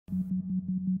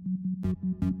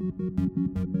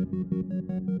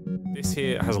This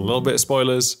here has a little bit of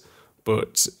spoilers,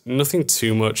 but nothing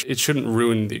too much. It shouldn't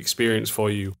ruin the experience for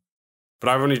you. But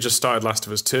I've only just started Last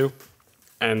of Us 2,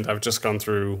 and I've just gone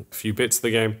through a few bits of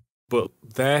the game. But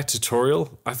their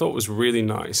tutorial I thought was really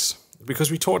nice,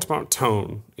 because we talked about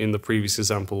tone in the previous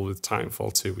example with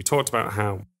Titanfall 2. We talked about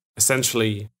how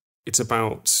essentially it's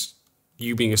about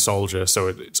you being a soldier, so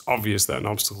it's obvious that an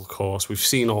obstacle course, we've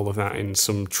seen all of that in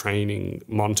some training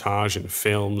montage in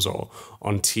films or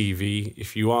on TV.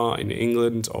 If you are in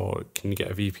England or can you get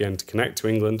a VPN to connect to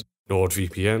England,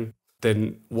 NordVPN,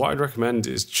 then what I'd recommend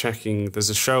is checking,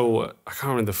 there's a show, I can't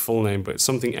remember the full name, but it's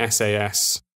something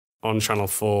SAS on Channel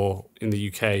 4 in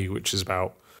the UK, which is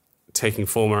about taking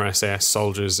former SAS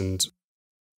soldiers and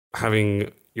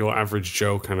having your average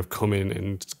Joe kind of come in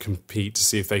and compete to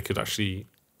see if they could actually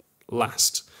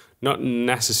last. Not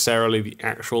necessarily the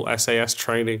actual SAS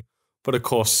training, but a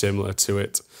course similar to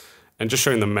it. And just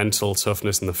showing the mental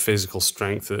toughness and the physical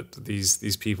strength that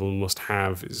these people must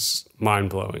have is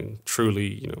mind-blowing.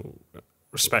 Truly,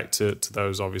 respect to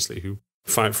those, obviously, who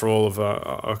fight for all of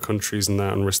our countries and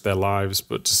that and risk their lives.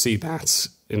 But to see that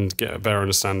and get a better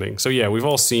understanding. So yeah, we've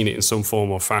all seen it in some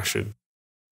form or fashion.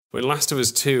 But in Last of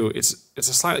Us 2, it's a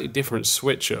slightly different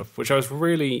switch up, which I was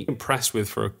really impressed with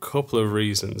for a couple of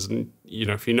reasons. And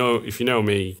if you know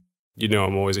me,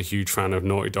 I'm always a huge fan of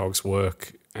Naughty Dog's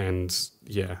work. And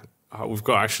yeah, we've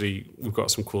got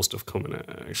some cool stuff coming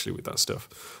actually with that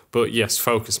stuff. But yes,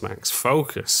 focus, Max,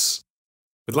 focus.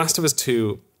 With Last of Us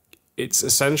 2, it's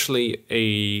essentially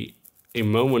a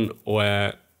moment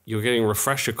where you're getting a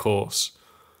refresher course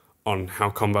on how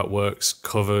combat works,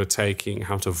 cover taking,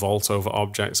 how to vault over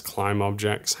objects, climb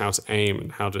objects, how to aim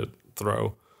and how to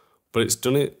throw. But it's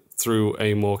done it through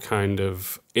a more kind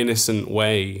of innocent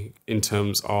way in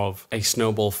terms of a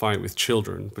snowball fight with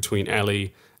children between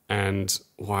Ellie and,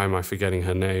 why am I forgetting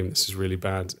her name? This is really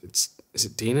bad. Is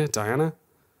it Dina? Diana?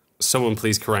 Someone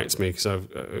please correct me because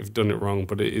I've done it wrong,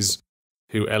 but it is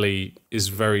who Ellie is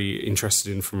very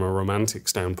interested in from a romantic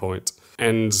standpoint.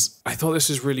 And I thought this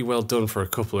was really well done for a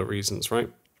couple of reasons, right?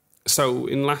 So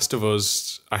in Last of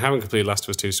Us, I haven't completed Last of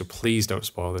Us 2, so please don't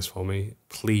spoil this for me,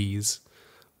 please.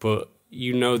 But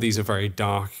these are very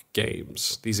dark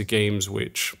games. These are games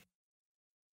which,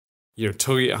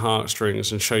 tug at your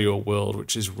heartstrings and show you a world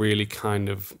which is really kind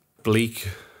of bleak.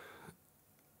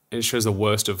 It shows the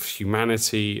worst of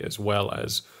humanity as well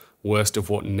as worst of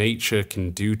what nature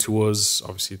can do to us.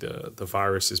 Obviously, the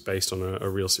virus is based on a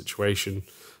real situation.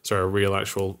 So a real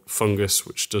actual fungus,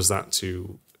 which does that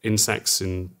to insects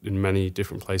in many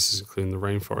different places, including the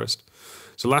rainforest.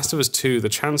 So Last of Us 2, the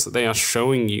chance that they are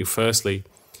showing you, firstly,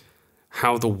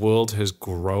 how the world has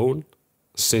grown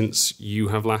since you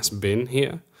have last been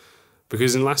here.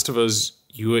 Because in Last of Us,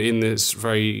 you were in this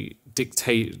very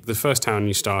the first town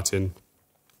you start in,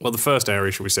 well, the first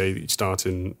area, should we say, that you start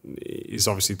in is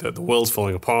obviously the world's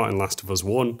falling apart in Last of Us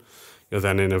 1. You're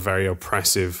then in a very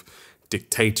oppressive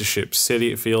dictatorship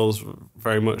city, it feels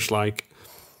very much like.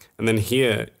 And then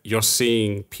here, you're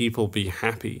seeing people be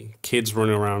happy, kids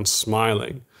running around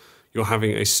smiling. You're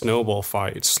having a snowball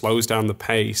fight. It slows down the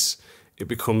pace. It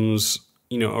becomes,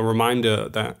 a reminder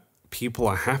that people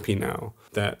are happy now,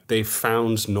 that they've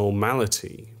found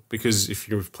normality. Because if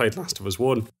you've played Last of Us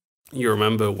 1, you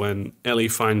remember when Ellie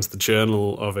finds the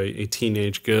journal of a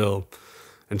teenage girl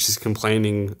and she's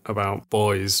complaining about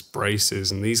boys, braces,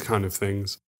 and these kind of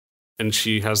things. And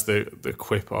she has the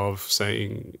quip of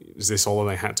saying, is this all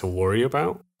they had to worry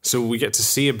about? So we get to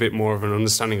see a bit more of an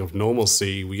understanding of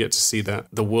normalcy. We get to see that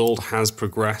the world has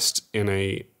progressed in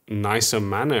a nicer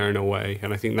manner in a way.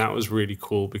 And I think that was really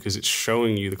cool because it's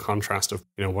showing you the contrast of,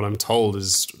 what I'm told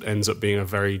ends up being a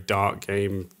very dark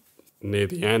game near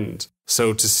the end.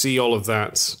 So to see all of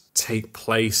that take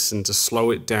place and to slow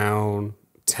it down,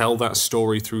 tell that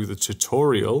story through the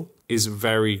tutorial is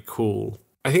very cool.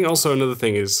 I think also another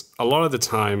thing is a lot of the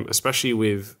time, especially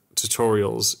with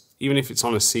tutorials, even if it's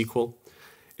on a sequel,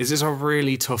 is it's a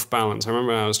really tough balance. I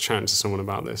remember I was chatting to someone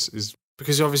about this, is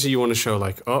because obviously you want to show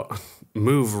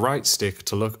move right stick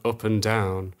to look up and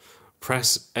down,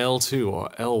 press L2 or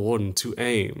L1 to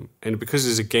aim. And because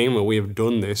as a gamer, we have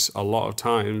done this a lot of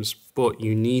times, but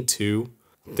you need to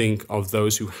think of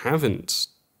those who haven't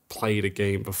played a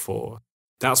game before.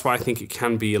 That's why I think it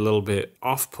can be a little bit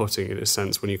off-putting in a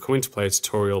sense when you come in to play a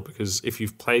tutorial, because if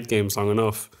you've played games long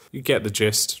enough, you get the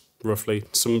gist, roughly.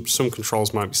 Some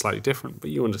controls might be slightly different,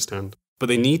 but you understand. But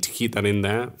they need to keep that in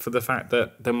there for the fact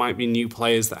that there might be new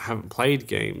players that haven't played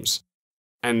games.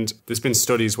 And there's been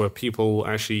studies where people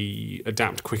actually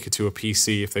adapt quicker to a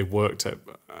PC if they've worked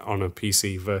on a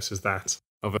PC versus that.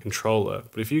 of a controller.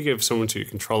 But if you give someone to a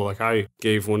controller, like I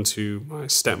gave one to my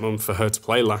stepmom for her to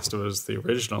play Last of Us, the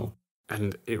original,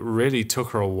 and it really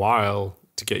took her a while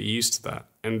to get used to that.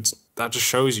 And that just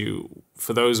shows you,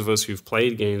 for those of us who've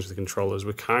played games with controllers,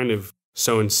 we're kind of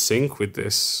so in sync with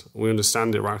this. We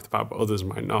understand it right off the bat, but others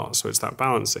might not. So it's that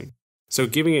balancing. So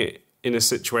giving it in a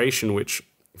situation which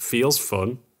feels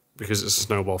fun, because it's a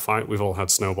snowball fight. We've all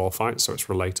had snowball fights, so it's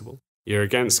relatable. You're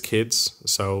against kids,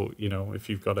 so, you know, if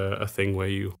you've got a thing where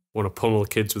you want to pummel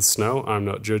kids with snow, I'm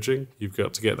not judging. You've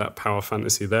got to get that power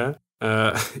fantasy there.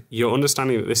 You're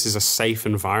understanding that this is a safe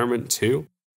environment too.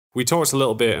 We talked a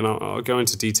little bit, and I'll go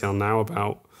into detail now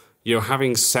about, you know,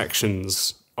 having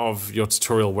sections of your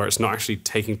tutorial where it's not actually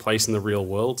taking place in the real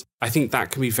world. I think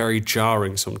that can be very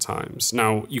jarring sometimes.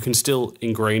 Now, you can still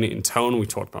ingrain it in tone. We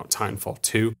talked about Titanfall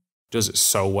 2, does it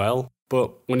so well.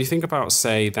 But when you think about,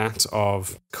 say, that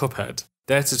of Cuphead,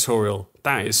 their tutorial,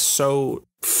 that is so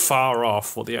far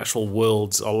off what the actual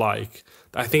worlds are like,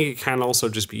 that I think it can also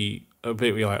just be a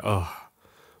bit like, oh.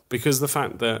 Because the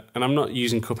fact that, and I'm not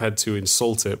using Cuphead to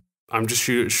insult it, I'm just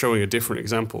showing a different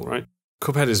example, right?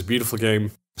 Cuphead is a beautiful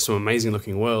game, some amazing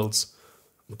looking worlds,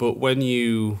 but when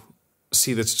you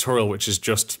see the tutorial, which is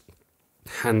just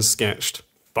hand-sketched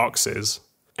boxes,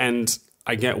 and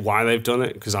I get why they've done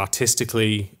it, because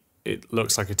artistically it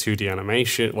looks like a 2D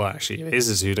animation. Well, actually it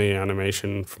is a 2D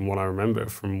animation from what I remember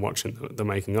from watching the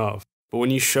making of. But when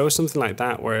you show something like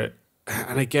that where,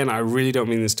 and again, I really don't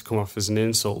mean this to come off as an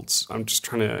insult, I'm just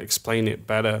trying to explain it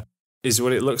better, is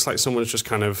when it looks like someone's just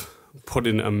kind of put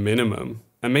in a minimum.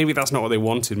 And maybe that's not what they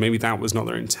wanted. Maybe that was not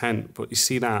their intent. But you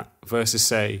see that versus,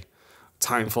 say,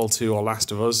 Titanfall 2 or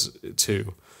Last of Us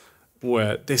 2,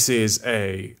 where this is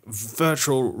a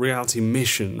virtual reality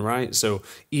mission, right? So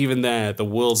even there, the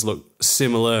worlds look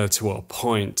similar to a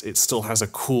point. It still has a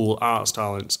cool art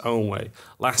style in its own way.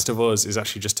 Last of Us is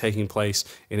actually just taking place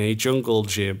in a jungle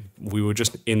gym. We were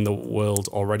just in the world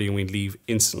already, and we leave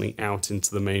instantly out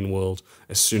into the main world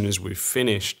as soon as we've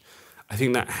finished. I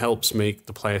think that helps make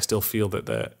the player still feel that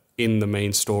they're in the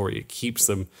main story. It keeps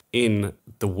them in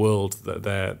the world that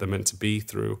they're meant to be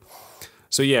through.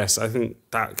 So yes, I think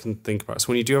that can think about it. So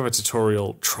when you do have a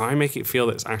tutorial, try and make it feel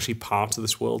that it's actually part of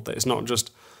this world, that it's not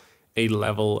just a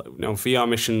level. You know, VR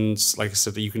missions, like I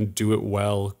said, you can do it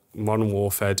well. Modern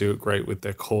Warfare do it great with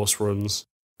their course runs.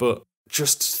 But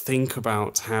just think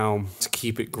about how to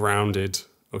keep it grounded,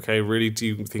 okay? Really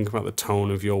do think about the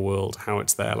tone of your world, how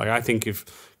it's there. Like, I think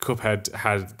if Cuphead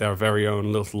had their very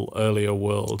own little earlier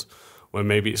world, where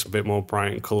maybe it's a bit more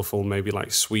bright and colourful, maybe like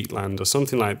Sweetland or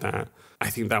something like that, I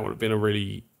think that would have been a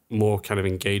really more kind of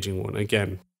engaging one.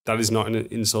 Again, that is not an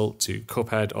insult to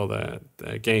Cuphead or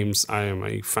their games. I am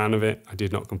a fan of it. I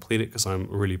did not complete it because I'm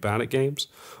really bad at games.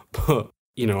 But,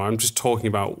 you know, I'm just talking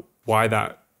about why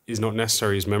that is not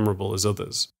necessarily as memorable as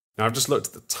others. Now, I've just looked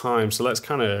at the time, so let's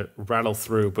kind of rattle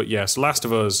through. But yes, Last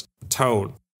of Us,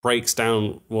 tone breaks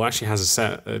down, well, actually has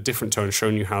a different tone,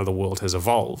 showing you how the world has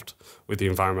evolved with the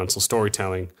environmental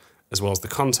storytelling as well as the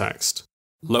context.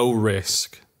 Low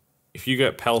risk. If you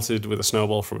get pelted with a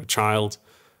snowball from a child,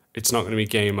 it's not going to be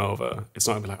game over. It's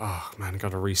not going to be like, oh man, I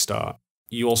got to restart.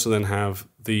 You also then have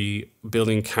the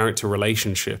building character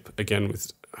relationship, again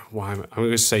with, I'm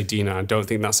going to say Dina, I don't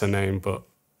think that's her name, but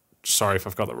sorry if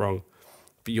I've got that wrong.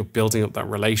 But you're building up that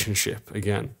relationship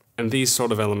again. And these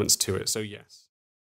sort of elements to it, so yes.